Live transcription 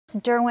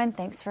Derwin,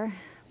 thanks for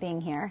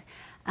being here.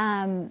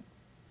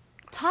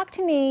 Talk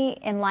to me,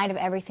 in light of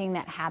everything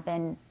that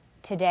happened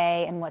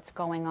today and what's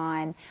going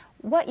on,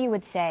 what you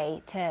would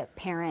say to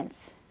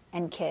parents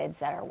and kids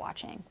that are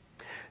watching.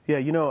 Yeah,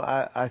 you know,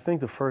 I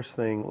think the first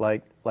thing,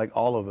 like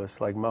all of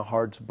us, like my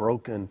heart's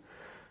broken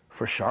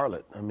for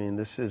Charlotte. I mean,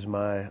 this is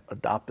my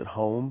adopted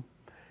home,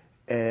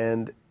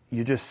 and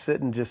you just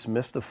sit and just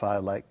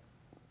mystified, like,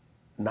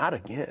 not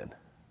again.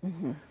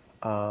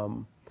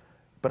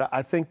 But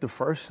I think the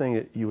first thing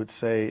that you would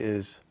say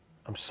is,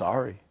 I'm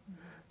sorry.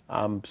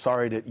 I'm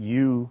sorry that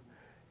you,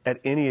 at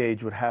any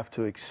age, would have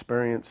to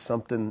experience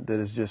something that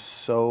is just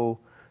so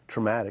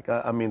traumatic.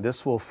 I mean,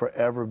 this will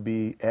forever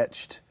be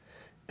etched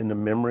in the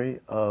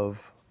memory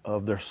of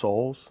their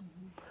souls.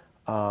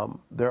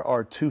 There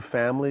are two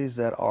families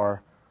that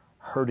are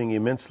hurting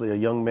immensely. A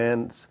young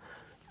man's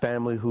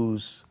family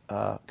who's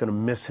going to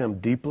miss him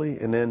deeply,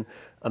 and then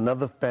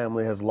another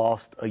family has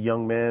lost a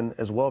young man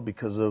as well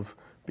because of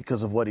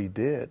what he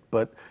did.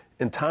 But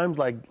in times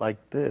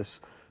like this,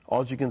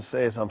 all you can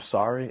say is, I'm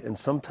sorry. And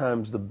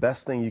sometimes the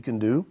best thing you can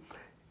do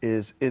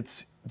is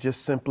it's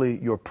just simply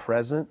your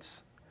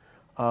presence.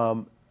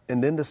 And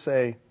then to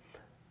say,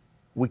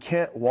 we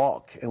can't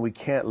walk and we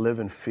can't live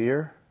in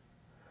fear.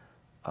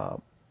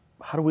 How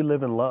do we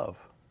live in love?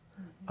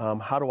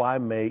 How do I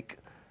make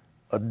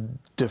a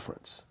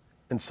difference?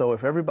 And so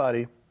if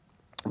everybody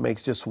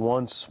makes just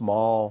one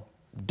small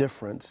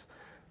difference,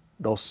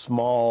 those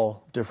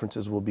small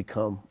differences will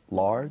become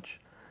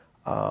large.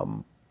 I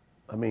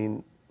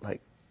mean,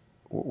 like,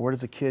 where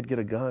does a kid get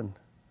a gun?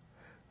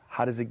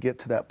 How does it get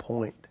to that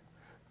point?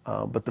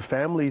 But the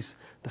families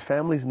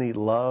need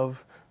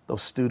love.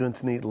 Those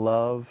students need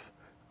love.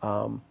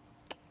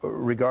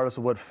 Regardless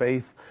of what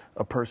faith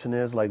a person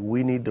is, like,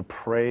 we need to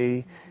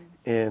pray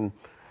in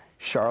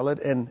Charlotte.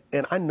 And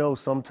I know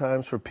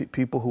sometimes for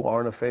people who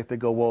aren't of faith, they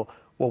go, well,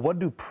 what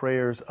do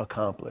prayers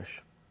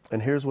accomplish?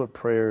 And here's what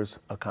prayers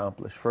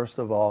accomplish. First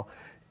of all,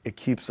 it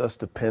keeps us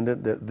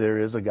dependent that there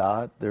is a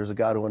God. There's a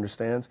God who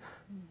understands.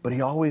 But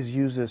he always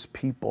uses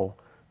people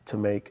to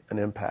make an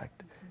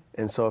impact.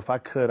 And so if I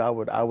could, I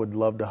would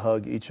love to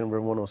hug each and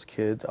every one of those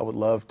kids. I would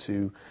love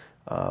to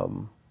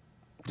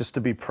just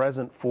to be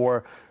present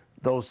for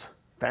those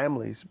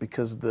families,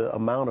 because the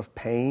amount of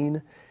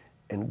pain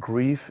and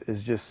grief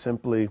is just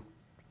simply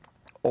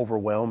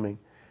overwhelming.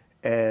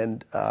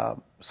 And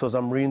so as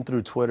I'm reading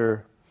through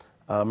Twitter,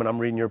 and I'm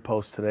reading your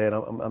post today,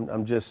 and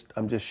I'm just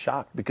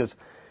shocked, because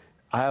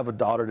I have a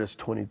daughter that's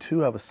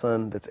 22, I have a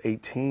son that's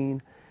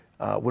 18.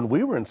 When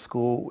we were in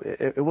school,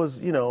 it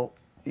was, you know,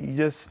 you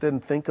just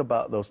didn't think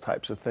about those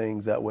types of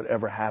things that would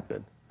ever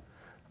happen.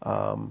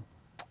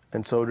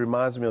 And so it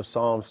reminds me of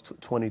Psalms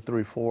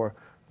 23:4,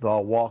 though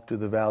I walk through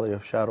the valley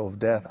of shadow of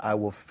death, I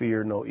will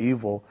fear no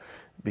evil,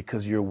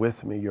 because you're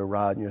with me, your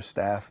rod and your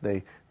staff,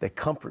 they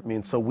comfort me.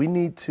 And so we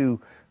need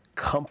to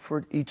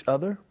comfort each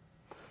other,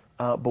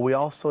 but we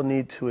also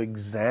need to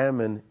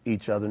examine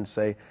each other and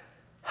say,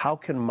 how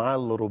can my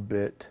little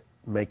bit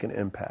make an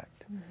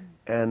impact?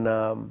 And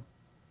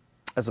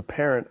as a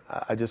parent,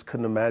 I just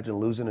couldn't imagine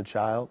losing a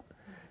child.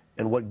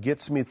 And what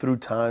gets me through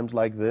times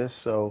like this,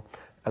 so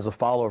as a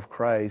follower of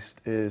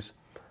Christ, is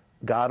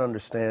God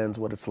understands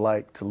what it's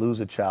like to lose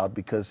a child,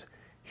 because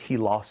he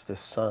lost his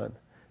son.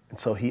 And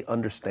so he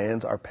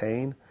understands our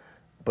pain,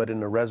 but in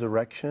the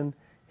resurrection,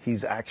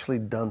 he's actually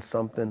done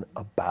something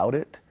about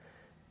it.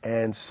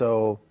 And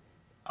so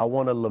I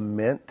want to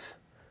lament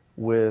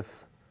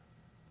with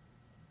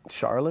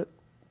Charlotte,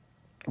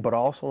 but I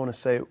also want to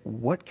say,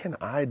 what can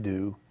I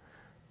do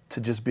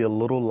to just be a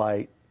little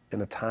light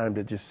in a time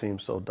that just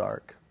seems so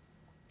dark?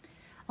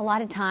 A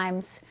lot of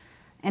times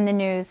in the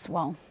news,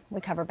 well, we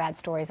cover bad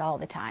stories all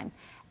the time,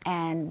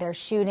 and they're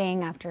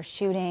shooting after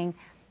shooting.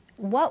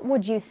 What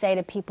would you say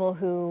to people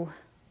who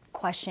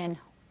question,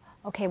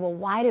 okay, well,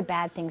 why do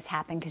bad things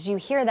happen? Because you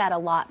hear that a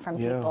lot from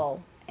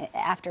people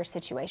after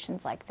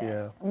situations like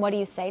this. And what do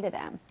you say to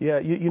them? Yeah,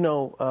 you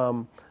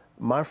know,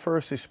 my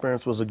first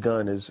experience was a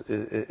gun.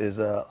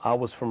 I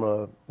was from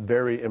a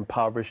very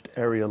impoverished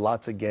area,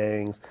 lots of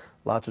gangs,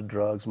 lots of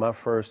drugs. My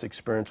first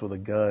experience with a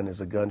gun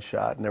is a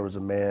gunshot, and there was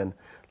a man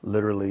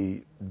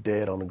literally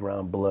dead on the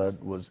ground. Blood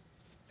was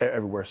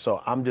everywhere.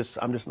 So I'm just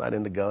not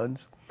into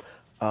guns.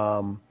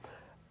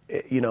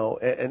 You know,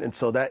 and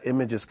so that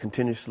image is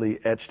continuously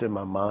etched in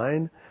my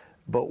mind.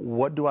 But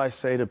what do I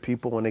say to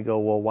people when they go,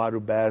 well, why do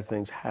bad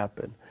things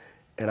happen?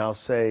 And I'll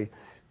say,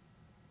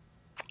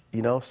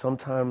 you know,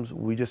 sometimes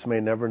we just may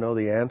never know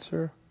the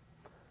answer.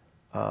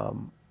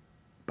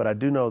 But I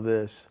do know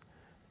this: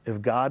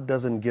 if God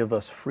doesn't give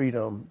us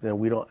freedom, then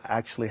we don't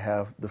actually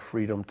have the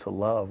freedom to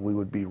love. We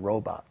would be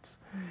robots.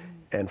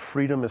 And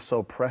freedom is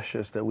so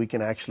precious that we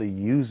can actually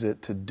use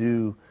it to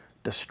do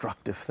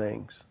destructive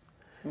things.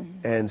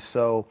 And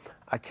so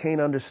I can't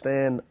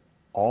understand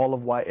all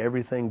of why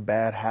everything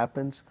bad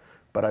happens,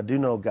 but I do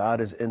know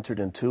God has entered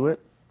into it.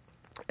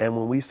 And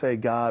when we say,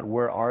 God,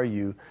 where are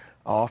you?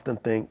 I often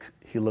think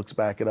he looks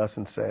back at us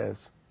and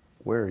says,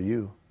 where are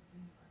you?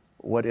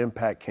 What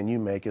impact can you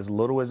make? As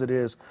little as it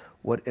is,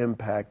 what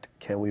impact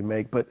can we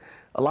make? But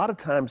a lot of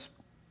times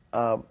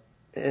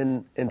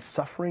in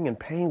suffering and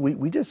pain.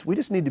 We just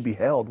need to be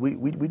held.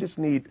 We just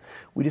need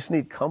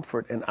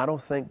comfort, and I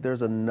don't think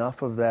there's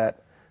enough of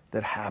that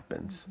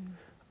happens.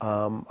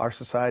 Our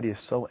society is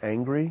so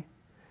angry.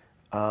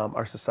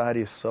 Our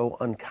society is so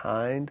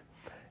unkind,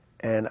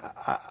 and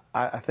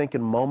I think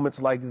in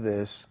moments like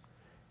this,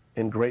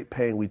 in great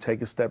pain, we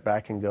take a step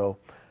back and go,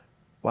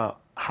 wow,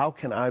 how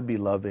can I be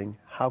loving?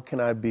 How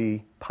can I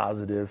be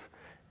positive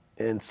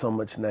in so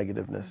much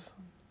negativeness?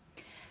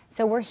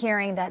 So we're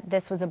hearing that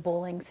this was a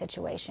bullying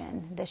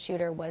situation. The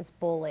shooter was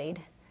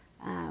bullied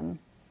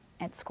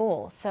at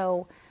school.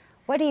 So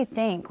what do you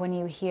think when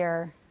you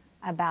hear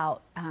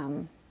about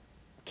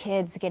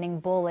kids getting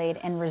bullied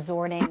and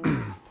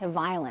resorting to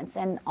violence?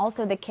 And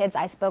also the kids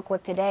I spoke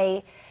with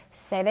today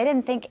say they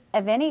didn't think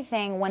of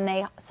anything when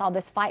they saw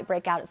this fight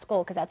break out at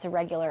school, because that's a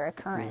regular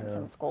occurrence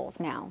in schools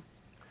now.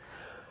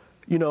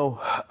 You know,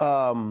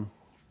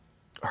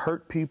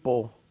 hurt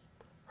people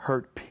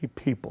hurt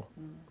people.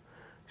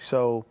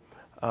 So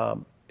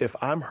if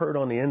I'm hurt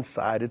on the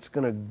inside, it's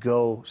going to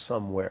go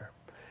somewhere.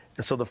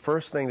 And so the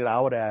first thing that I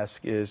would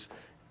ask is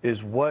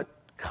what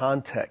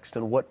context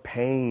and what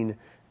pain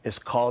is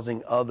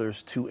causing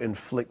others to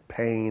inflict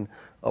pain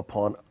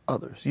upon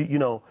others. You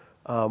know,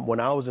 when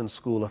I was in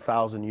school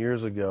 1,000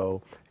 years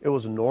ago, it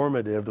was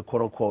normative to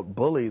quote unquote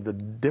bully. The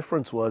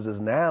difference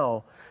is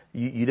now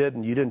you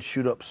didn't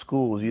shoot up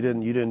schools. You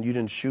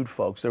didn't shoot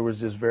folks. There was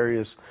just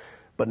various,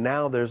 but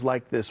now there's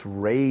like this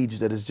rage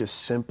that is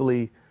just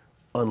simply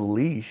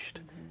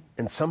unleashed.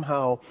 And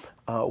somehow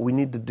we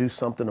need to do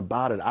something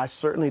about it. I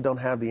certainly don't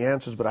have the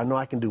answers, but I know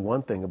I can do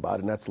one thing about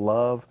it, and that's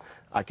love.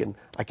 I can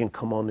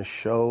come on the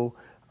show.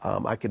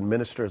 I can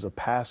minister as a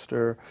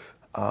pastor.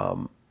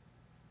 But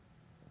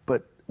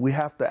we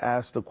have to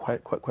ask the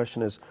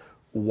question is,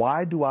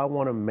 why do I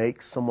want to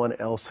make someone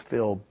else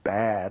feel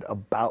bad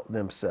about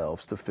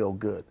themselves to feel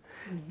good?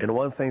 And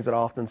one of the things that I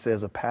often say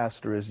as a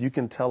pastor is you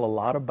can tell a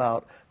lot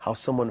about how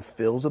someone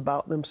feels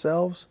about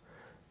themselves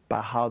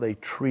by how they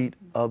treat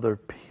other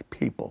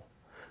people.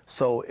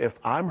 So if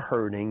I'm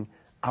hurting,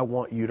 I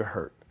want you to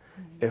hurt.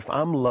 If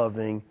I'm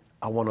loving,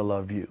 I want to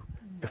love you.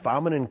 If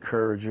I'm an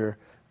encourager,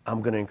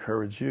 I'm going to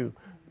encourage you.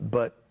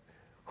 But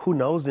who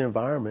knows the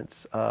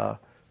environments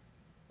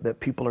that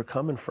people are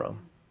coming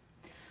from?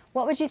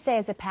 What would you say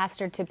as a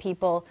pastor to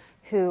people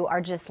who are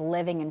just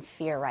living in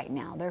fear right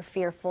now? They're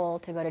fearful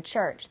to go to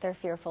church. They're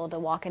fearful to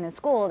walk into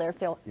school. They're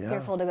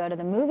fearful to go to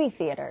the movie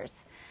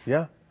theaters.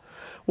 Yeah.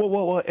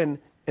 Well,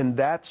 and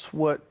that's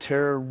what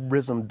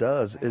terrorism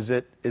does, is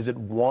it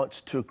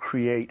wants to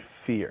create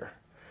fear.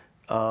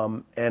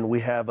 And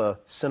we have a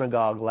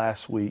synagogue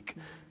last week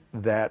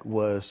that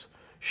was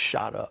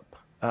shot up.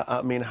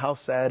 I mean, how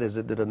sad is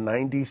it that a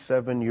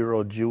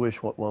 97-year-old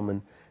Jewish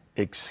woman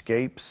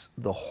escapes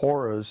the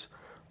horrors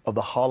of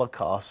the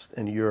Holocaust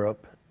in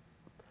Europe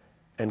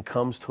and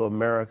comes to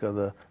America,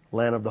 the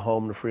land of the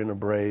home, the free and the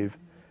brave,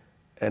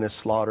 and is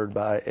slaughtered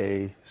by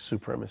a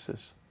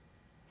supremacist?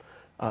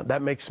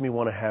 That makes me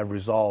want to have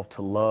resolve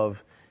to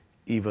love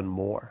even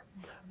more.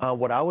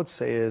 What I would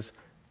say is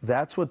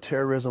that's what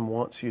terrorism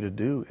wants you to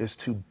do, is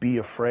to be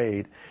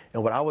afraid.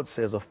 And what I would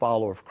say as a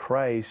follower of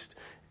Christ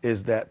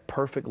is that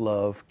perfect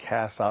love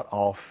casts out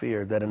all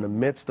fear, that in the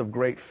midst of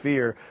great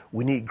fear,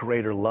 we need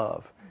greater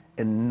love.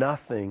 And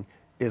nothing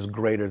is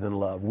greater than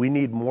love. We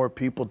need more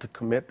people to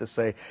commit to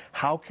say,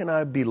 how can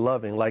I be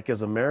loving? Like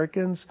as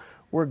Americans,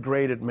 we're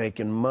great at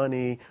making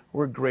money.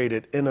 We're great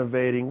at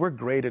innovating. We're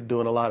great at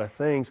doing a lot of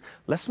things.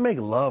 Let's make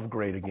love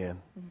great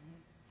again.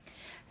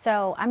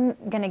 So I'm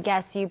going to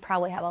guess you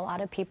probably have a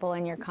lot of people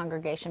in your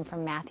congregation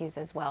from Matthews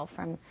as well,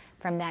 from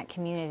that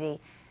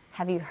community.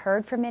 Have you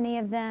heard from any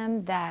of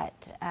them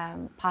that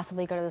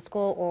possibly go to the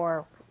school,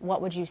 or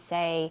what would you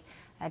say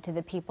to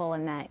the people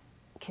in that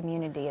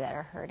community that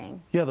are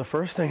hurting? Yeah, the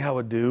first thing I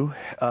would do,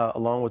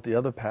 along with the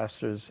other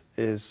pastors,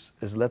 is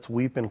let's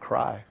weep and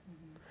cry.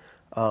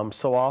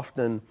 So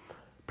often,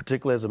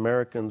 particularly as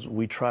Americans,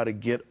 we try to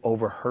get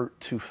over hurt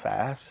too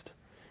fast,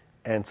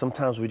 and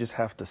sometimes we just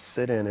have to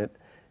sit in it,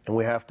 and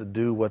we have to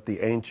do what the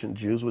ancient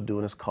Jews would do,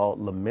 and it's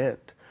called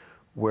lament,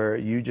 where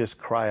you just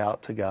cry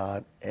out to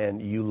God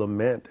and you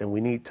lament. And we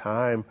need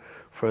time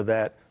for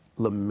that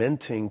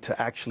lamenting to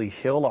actually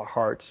heal our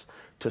hearts,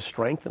 to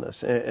strengthen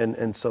us.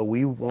 And so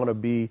we want to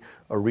be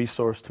a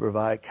resource to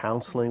provide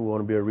counseling. We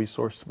want to be a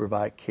resource to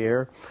provide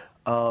care.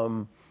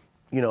 You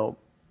know,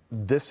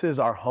 this is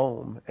our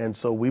home. And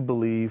so we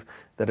believe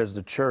that as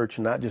the church,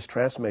 not just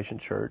Transformation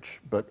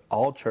Church, but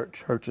all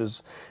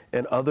churches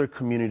and other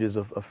communities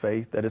of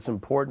faith, that it's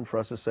important for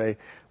us to say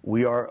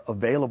we are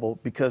available,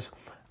 because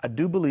I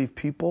do believe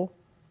people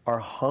are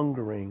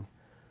hungering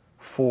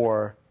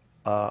for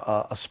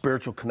a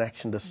spiritual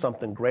connection to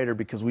something greater,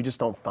 because we just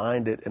don't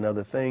find it in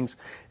other things.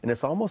 And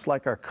it's almost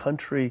like our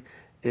country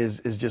is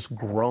just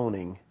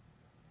groaning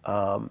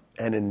and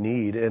in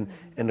need, and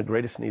the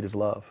greatest need is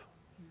love.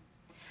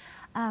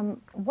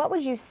 What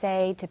would you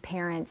say to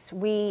parents?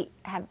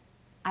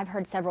 I've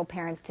heard several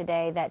parents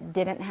today that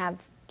didn't have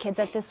kids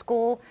at this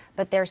school,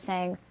 but they're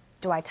saying,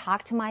 do I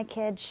talk to my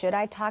kid? Should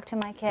I talk to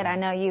my kid? I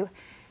know you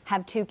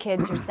have 2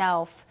 kids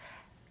yourself.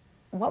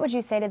 What would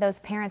you say to those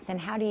parents, and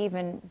how do you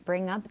even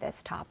bring up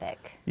this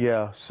topic?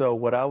 Yeah, so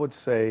what I would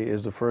say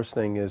is the first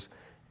thing is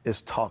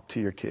talk to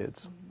your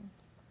kids.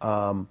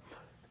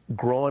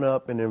 Growing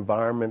up in an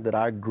environment that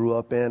I grew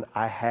up in,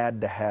 I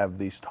had to have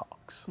these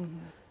talks.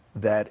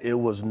 That it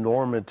was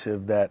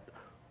normative that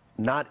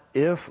not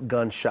if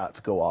gunshots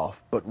go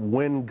off, but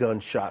when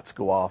gunshots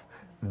go off,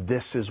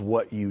 this is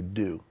what you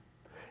do.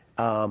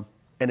 And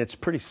it's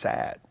pretty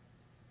sad.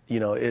 You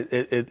know,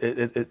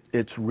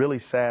 it's really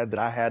sad that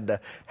I had to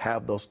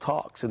have those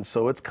talks. And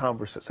so it's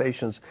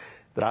conversations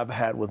that I've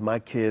had with my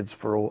kids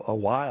for a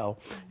while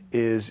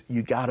is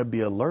you got to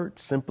be alert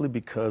simply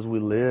because we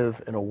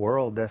live in a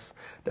world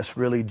that's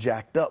really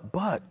jacked up.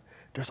 But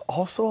there's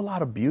also a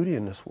lot of beauty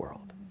in this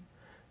world.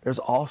 There's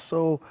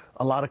also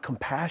a lot of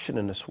compassion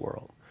in this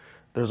world.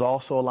 There's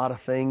also a lot of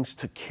things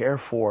to care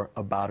for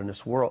about in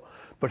this world.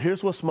 But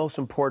here's what's most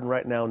important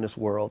right now in this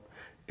world.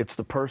 It's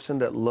the person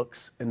that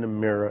looks in the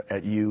mirror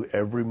at you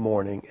every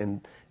morning,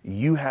 and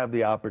you have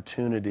the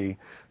opportunity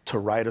to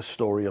write a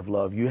story of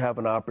love. You have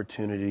an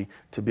opportunity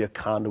to be a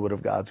conduit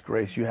of God's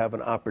grace. You have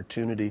an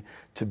opportunity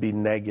to be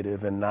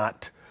negative and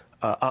not,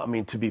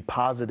 to be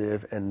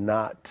positive and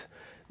not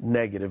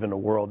negative in a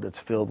world that's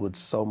filled with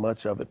so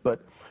much of it.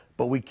 But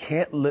we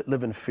can't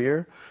live in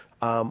fear.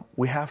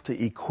 We have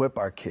to equip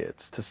our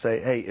kids to say,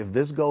 hey, if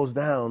this goes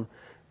down,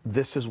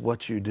 this is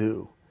what you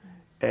do.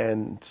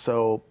 And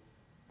so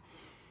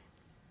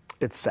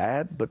it's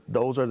sad, but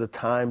those are the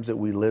times that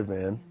we live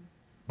in,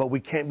 but we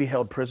can't be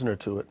held prisoner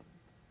to it.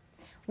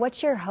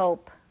 What's your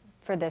hope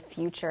for the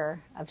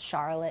future of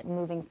Charlotte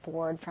moving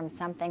forward from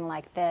something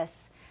like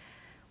this?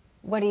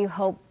 What do you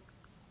hope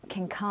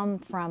can come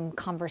from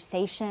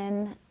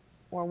conversation,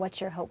 or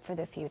what's your hope for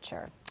the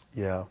future?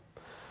 Yeah.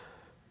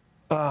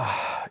 That's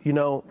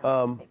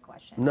a big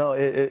question. No,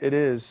 it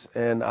is,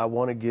 and I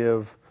want to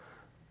give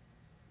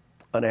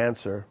an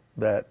answer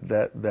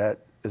that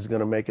is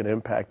going to make an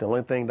impact. The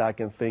only thing that I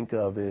can think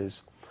of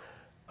is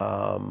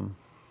out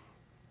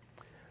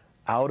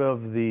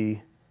of the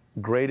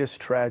greatest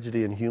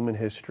tragedy in human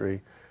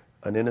history,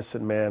 an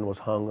innocent man was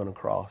hung on a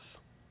cross.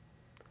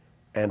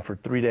 And for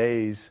 3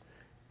 days,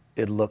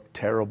 it looked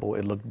terrible.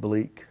 It looked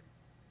bleak.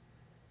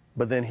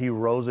 But then he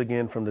rose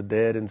again from the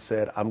dead and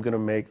said, I'm going to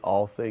make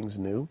all things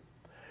new.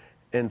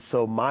 And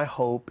so my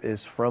hope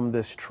is from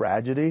this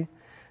tragedy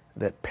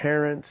that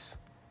parents,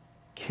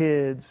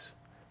 kids,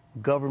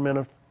 government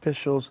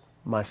officials,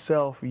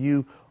 myself,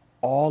 you,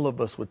 all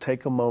of us would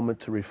take a moment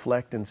to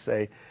reflect and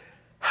say,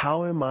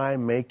 how am I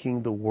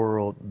making the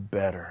world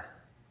better?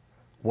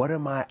 What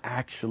am I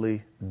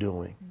actually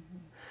doing?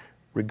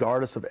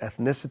 Regardless of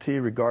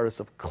ethnicity,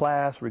 regardless of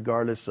class,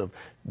 regardless of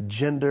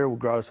gender,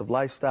 regardless of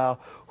lifestyle,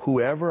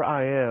 whoever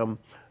I am,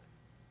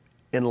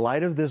 in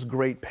light of this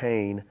great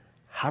pain,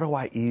 how do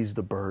I ease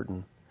the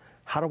burden?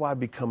 How do I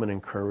become an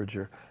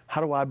encourager?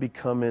 How do I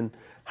become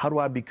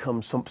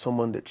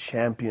someone that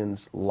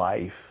champions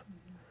life?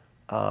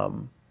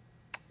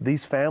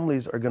 These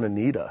families are going to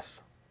need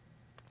us.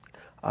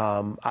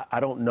 I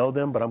don't know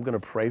them, but I'm going to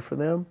pray for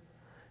them.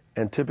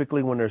 And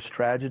typically when there's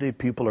tragedy,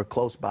 people are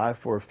close by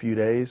for a few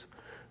days.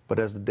 But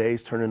as the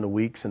days turn into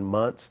weeks and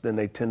months, then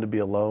they tend to be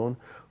alone.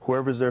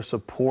 Whoever's their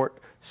support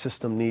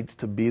system needs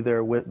to be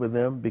there with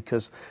them,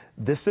 because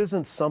this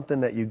isn't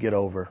something that you get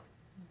over.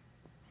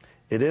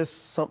 It is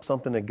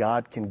something that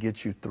God can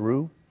get you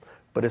through,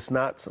 but it's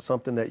not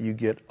something that you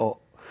get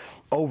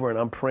over. And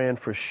I'm praying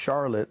for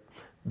Charlotte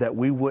that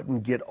we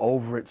wouldn't get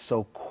over it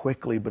so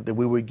quickly, but that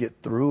we would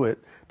get through it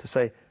to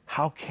say,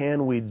 how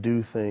can we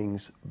do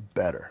things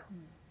better?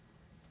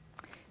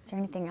 Is there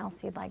anything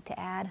else you'd like to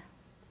add?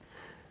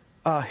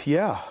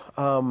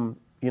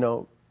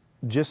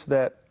 Just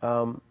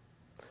that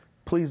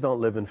please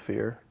don't live in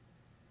fear.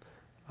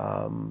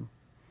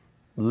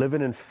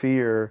 Living in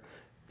fear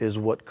is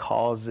what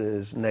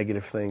causes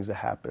negative things to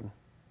happen.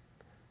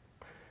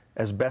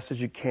 As best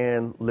as you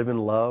can, live in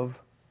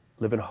love,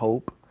 live in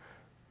hope.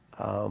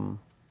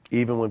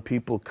 Even when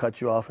people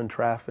cut you off in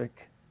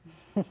traffic,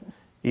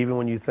 even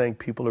when you think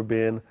people are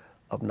being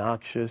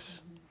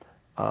obnoxious.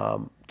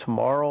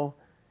 Tomorrow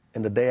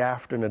and the day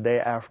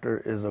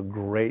after is a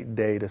great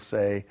day to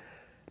say,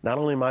 not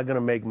only am I going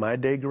to make my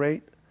day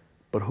great,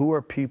 but who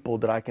are people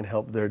that I can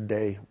help their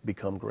day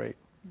become great?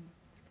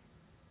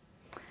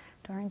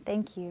 Derwin,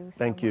 thank you so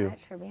Thank you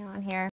much for being on here.